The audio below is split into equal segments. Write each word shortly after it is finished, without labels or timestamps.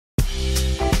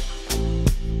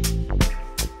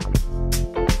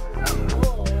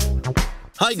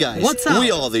Hi guys, What's up? we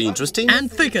are the interesting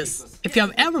And Ficus. If you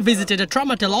have ever visited a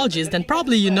traumatologist, then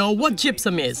probably you know what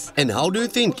gypsum is. And how do you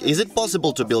think, is it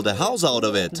possible to build a house out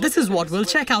of it? This is what we'll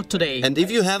check out today. And if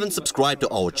you haven't subscribed to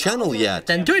our channel yet,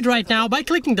 Then do it right now by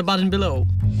clicking the button below.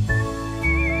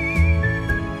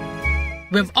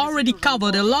 We've already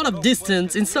covered a lot of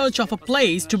distance in search of a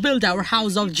place to build our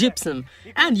house of gypsum.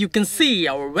 And you can see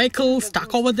our vehicle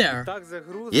stuck over there.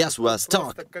 yes, we are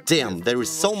stuck. Damn, there is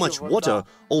so much water.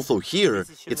 Also here,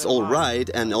 it's alright,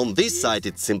 and on this side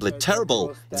it's simply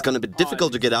terrible. It's gonna be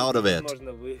difficult to get out of it.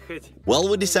 Well,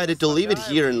 we decided to leave it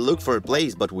here and look for a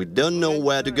place, but we don't know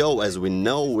where to go, as we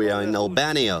know we are in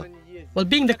Albania. Well,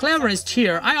 being the cleverest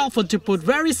here, I offered to put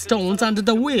various stones under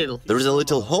the wheel. There is a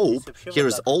little hope. Here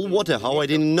is all water, how I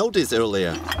didn't notice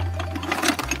earlier.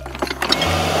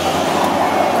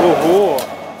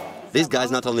 These guys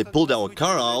not only pulled our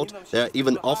car out, they are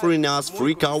even offering us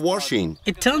free car washing.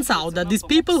 It turns out that these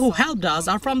people who helped us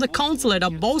are from the consulate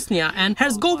of Bosnia and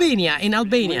Herzegovina in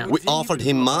Albania. We offered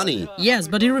him money. Yes,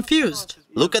 but he refused.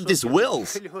 Look at these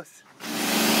wheels.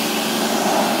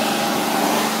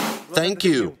 Thank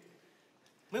you.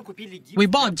 We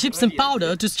bought gypsum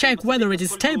powder to check whether it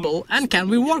is stable and can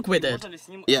we work with it.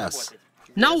 Yes.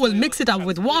 Now we'll mix it up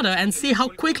with water and see how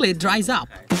quickly it dries up.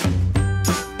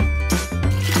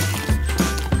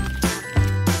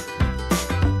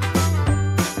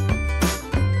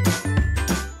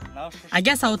 I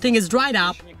guess our thing is dried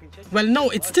up. Well,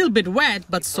 no, it's still a bit wet,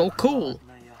 but so cool.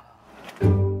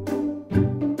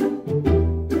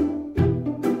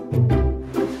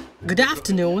 Good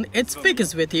afternoon, it's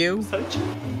Ficus with you.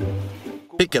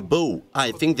 Peekaboo.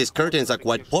 I think these curtains are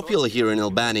quite popular here in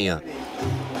Albania.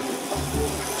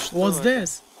 What's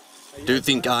this? Do you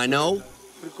think I know?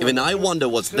 Even I wonder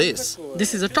what's this.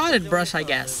 This is a toilet brush, I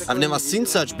guess. I've never seen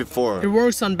such It before.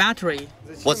 works on battery.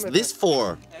 What's this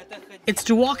for? It's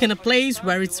to walk in a place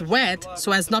where it's wet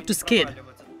so as not to skid.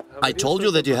 I told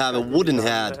you that you have a wooden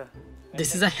head.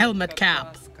 This is a helmet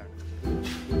cap.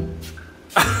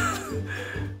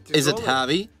 Is it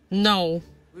heavy? No.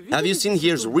 Have you seen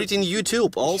here's written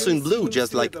YouTube, also in blue,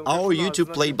 just like our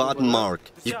YouTube play button mark.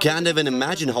 You can't even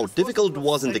imagine how difficult it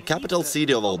was in the capital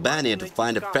city of Albania to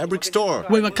find a fabric store.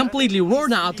 We were completely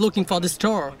worn out looking for the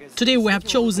store. Today we have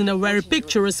chosen a very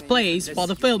picturesque place for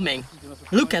the filming.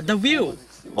 Look at the view.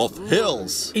 Of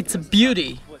hills. It's a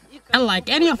beauty. And like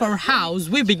any of our house,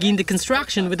 we begin the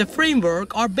construction with a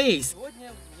framework or base.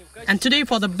 And today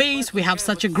for the base we have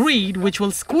such a grid which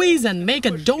will squeeze and make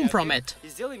a dome from it.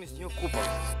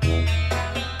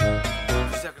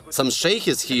 Some sheikh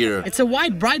is here. It's a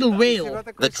white bridal veil.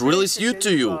 That really suit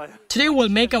to you. Today we'll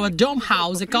make our dome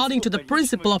house according to the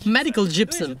principle of medical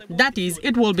gypsum. That is,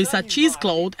 it will be such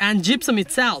cheesecloth and gypsum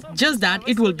itself, just that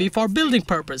it will be for building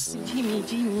purpose.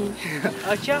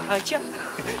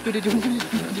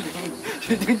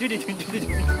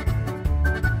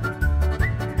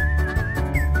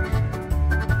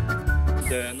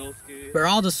 Where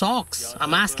are the socks?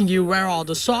 I'm asking you, where are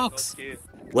the socks?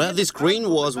 Where this crane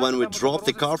was when we dropped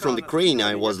the car from the crane,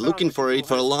 I was looking for it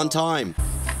for a long time.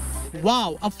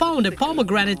 Wow, I found a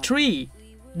pomegranate tree.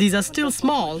 These are still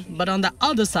small, but on the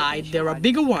other side there are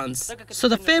bigger ones. So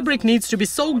the fabric needs to be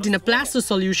soaked in a plaster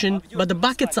solution, but the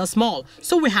buckets are small,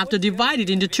 so we have to divide it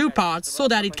into two parts so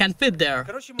that it can fit there.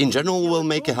 In general, we'll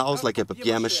make a house like a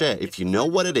papier-mâché, if you know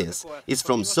what it is. It's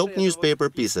from soaked newspaper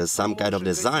pieces, some kind of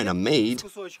design are made.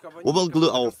 We will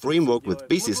glue our framework with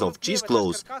pieces of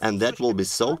cheesecloth, and that will be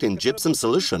soaked in gypsum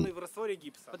solution.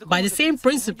 By the same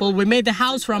principle, we made the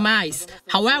house from ice.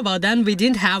 However, then we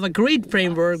didn't have a grid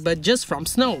framework, but just from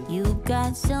snow. You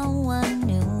got someone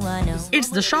new, I know. It's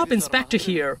the shop inspector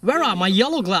here. Where are my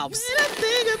yellow gloves?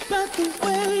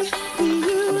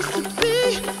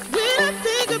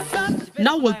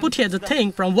 Now we'll put here the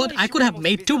thing from what I could have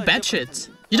made two bedsheets.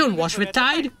 You don't wash with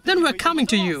Tide? Then we're coming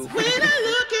to you.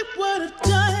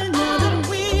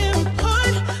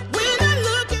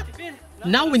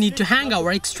 Now we need to hang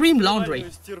our extreme laundry.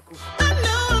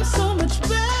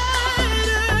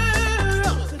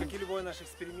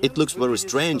 It looks very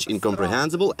strange,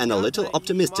 incomprehensible and a little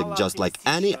optimistic, just like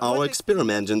any our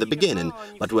experiment in the beginning,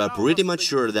 but we are pretty much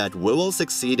sure that we will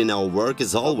succeed in our work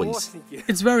as always.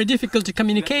 It's very difficult to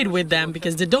communicate with them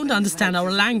because they don't understand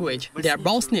our language. They are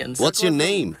Bosnians. What's your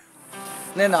name?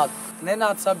 Nenad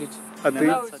Sabic.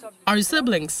 Are you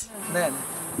siblings?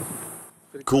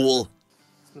 Cool.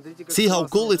 See how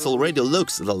cool it already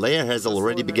looks, the layer has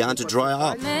already begun to dry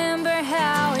up. Remember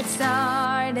how it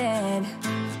started.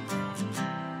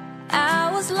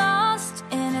 I was lost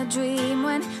in a dream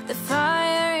when the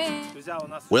fire.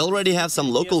 We already have some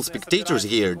local spectators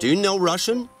here. Do you know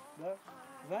Russian?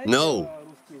 No.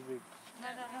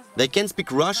 They can't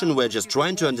speak Russian, we're just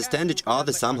trying to understand each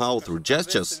other somehow through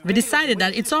gestures. We decided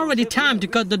that it's already time to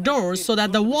cut the doors so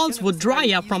that the walls would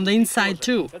dry up from the inside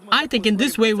too. I think in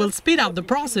this way we'll speed up the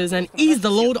process and ease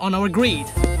the load on our grid.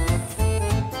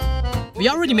 We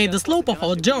already made the slope of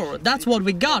our door. That's what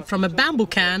we got from a bamboo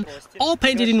can, all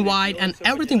painted in white and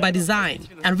everything by design.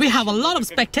 And we have a lot of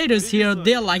spectators here,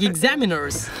 they're like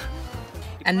examiners.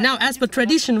 And now, as per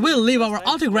tradition, we'll leave our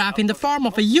autograph in the form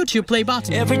of a YouTube play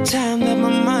button. Every time that my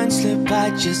mind slips,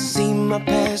 I just see my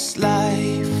past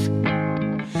life.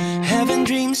 Having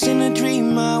dreams in a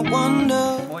dream, I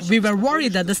wonder. We were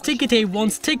worried that the sticky tape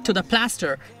won't stick to the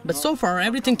plaster, but so far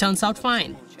everything turns out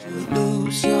fine.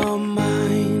 Lose your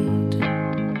mind.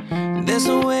 There's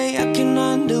no way I can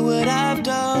undo what I've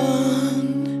done.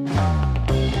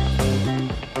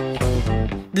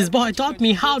 This boy taught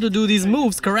me how to do these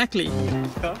moves correctly.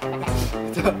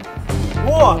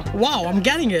 Wow, I'm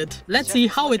getting it. Let's see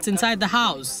how it's inside the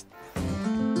house.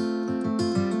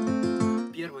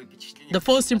 The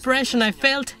first impression I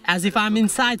felt as if I'm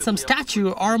inside some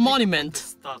statue or a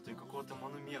monument.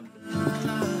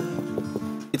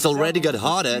 It's already got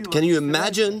hotter, can you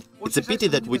imagine? It's a pity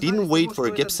that we didn't wait for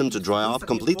a gypsum to dry off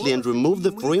completely and remove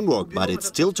the framework, but it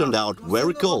still turned out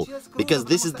very cool, because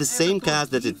this is the same cast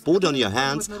that it put on your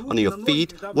hands, on your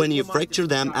feet, when you fracture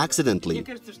them accidentally.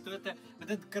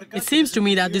 It seems to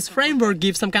me that this framework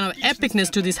gives some kind of epicness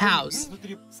to this house.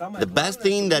 The best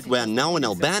thing that we're now in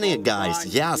Albania, guys.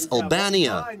 Yes,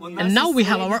 Albania. And now we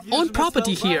have our own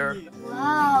property here.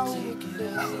 Wow.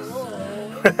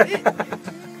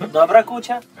 Dobra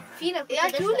kuća. Fina. Ja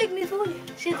ću uvijek mi zvoli.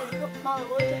 Sjedi malo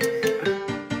vode.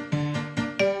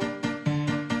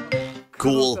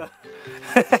 Cool.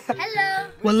 Hello.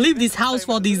 We'll leave this house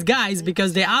for these guys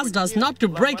because they asked us not to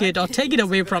break it or take it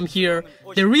away from here.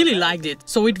 They really liked it,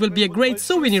 so it will be a great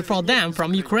souvenir for them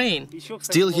from Ukraine.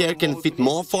 Still here can fit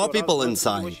more 4 people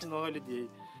inside.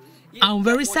 I'm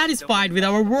very satisfied with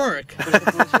our work.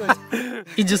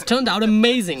 It just turned out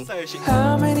amazing.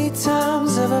 How many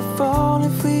times have I fallen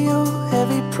for your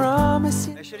heavy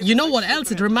promises? You know what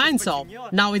else it reminds of?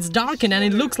 Now it's darkened and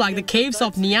it looks like the caves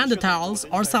of Neanderthals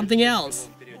or something else.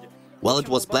 Well, it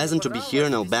was pleasant to be here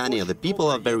in Albania. The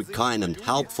people are very kind and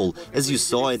helpful, as you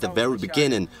saw at the very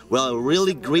beginning. We're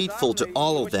really grateful to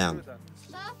all of them.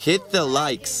 Hit the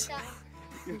likes.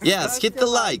 Yes, hit the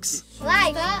likes.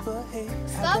 Like.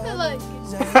 Stop it, like.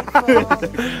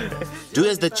 Do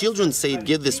as the children say,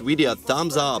 give this video a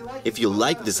thumbs up if you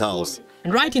like this house.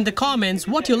 And write in the comments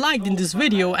what you liked in this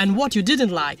video and what you didn't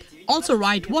like. Also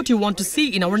write what you want to see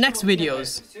in our next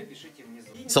videos.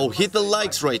 So hit the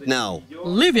likes right now.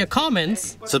 Leave your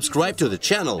comments. Subscribe to the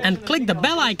channel. And click the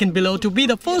bell icon below to be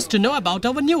the first to know about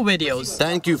our new videos.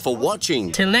 Thank you for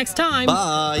watching. Till next time.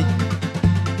 Bye.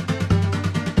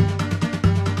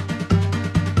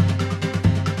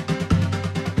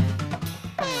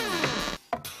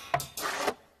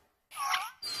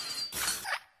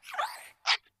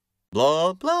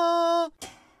 Blah, blah.